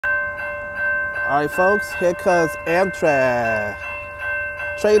Alright folks, here comes Amtrak.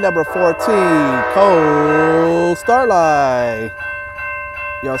 Train number 14, Coast Starlight.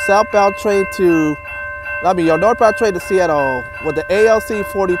 Your southbound train to, your northbound train to Seattle with the ALC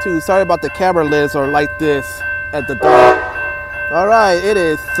 42. Sorry about the camera lens or like this at the dark. Alright, it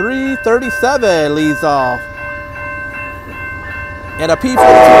is 3:37 leads off. And a P42.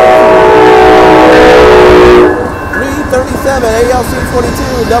 3:37 ALC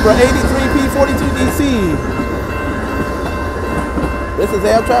 42, number 83 P42 DC. This is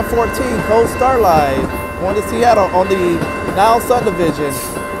Amtrak 14, Coast Starlight, going to Seattle on the Now subdivision.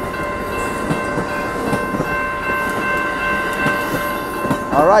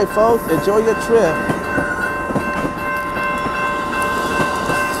 All right, folks, enjoy your trip.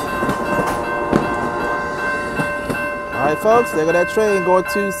 All right, folks, there go that train going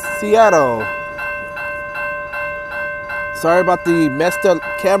to Seattle. Sorry about the messed up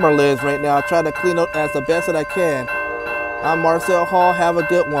camera lens right now. I'm trying to clean up as the best that I can. I'm Marcel Hall. Have a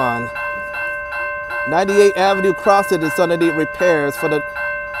good one. 98th Avenue crossing is underneath repairs for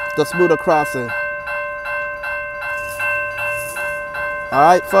the smoother crossing. All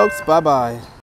right, folks. Bye-bye.